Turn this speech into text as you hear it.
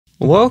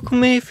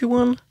Welcome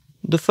everyone.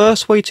 The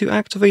first way to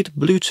activate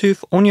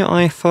Bluetooth on your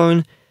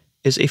iPhone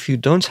is if you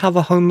don't have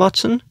a home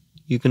button,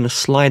 you're going to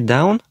slide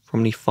down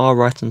from the far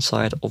right hand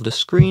side of the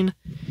screen.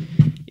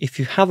 If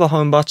you have a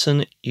home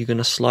button, you're going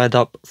to slide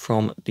up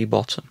from the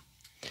bottom.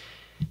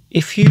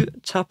 If you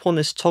tap on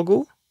this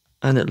toggle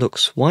and it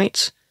looks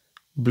white,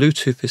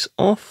 Bluetooth is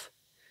off.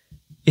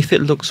 If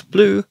it looks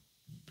blue,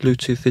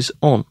 Bluetooth is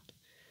on.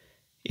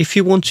 If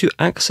you want to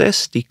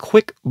access the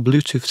quick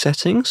Bluetooth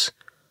settings,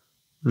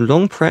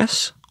 long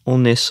press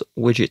on this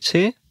widget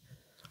here,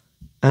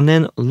 and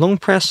then long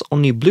press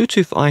on the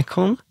Bluetooth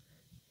icon,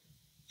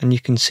 and you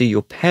can see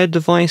your paired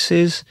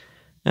devices,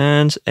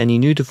 and any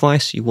new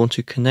device you want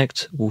to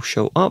connect will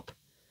show up.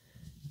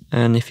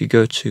 And if you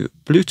go to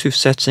Bluetooth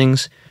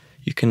settings,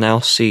 you can now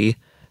see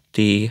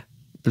the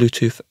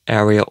Bluetooth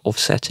area of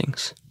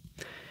settings.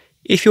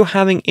 If you're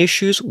having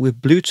issues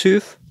with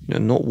Bluetooth,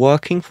 not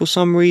working for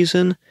some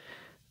reason,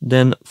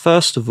 then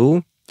first of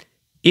all,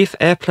 if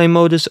airplane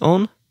mode is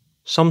on,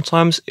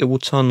 sometimes it will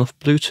turn off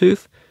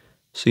Bluetooth,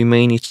 so you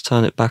may need to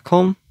turn it back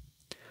on.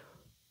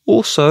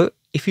 Also,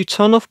 if you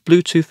turn off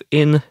Bluetooth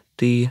in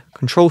the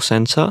control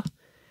center,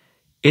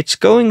 it's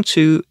going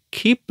to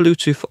keep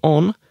Bluetooth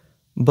on,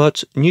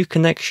 but new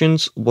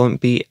connections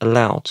won't be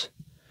allowed.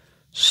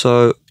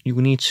 So you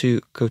will need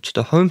to go to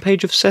the home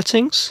page of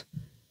settings,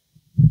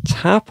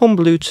 tap on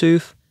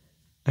Bluetooth,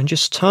 and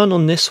just turn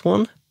on this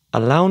one,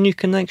 allow new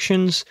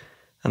connections,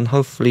 and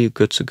hopefully you're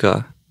good to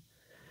go.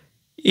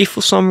 If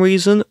for some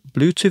reason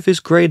Bluetooth is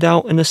grayed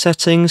out in the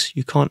settings,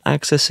 you can't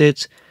access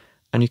it,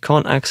 and you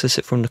can't access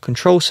it from the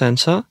control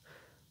center,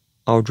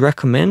 I would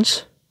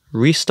recommend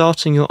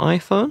restarting your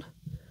iPhone.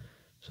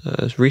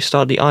 So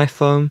restart the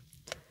iPhone.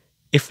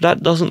 If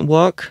that doesn't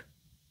work,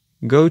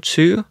 go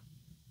to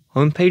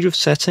home page of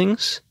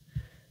settings,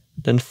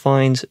 then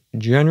find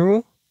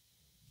general,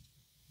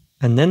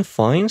 and then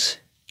find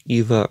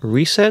either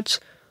reset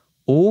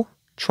or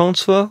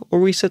transfer or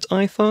reset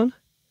iPhone.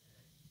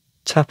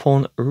 Tap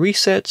on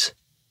reset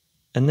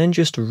and then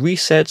just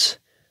reset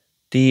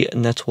the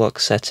network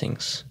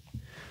settings.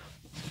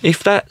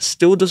 If that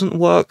still doesn't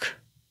work,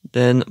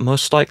 then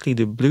most likely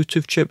the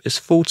Bluetooth chip is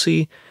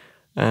faulty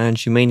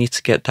and you may need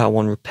to get that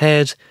one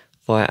repaired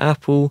via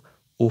Apple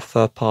or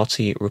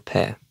third-party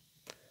repair.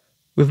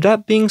 With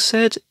that being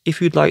said,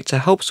 if you'd like to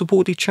help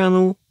support the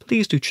channel,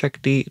 please do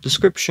check the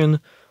description.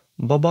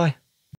 Bye bye.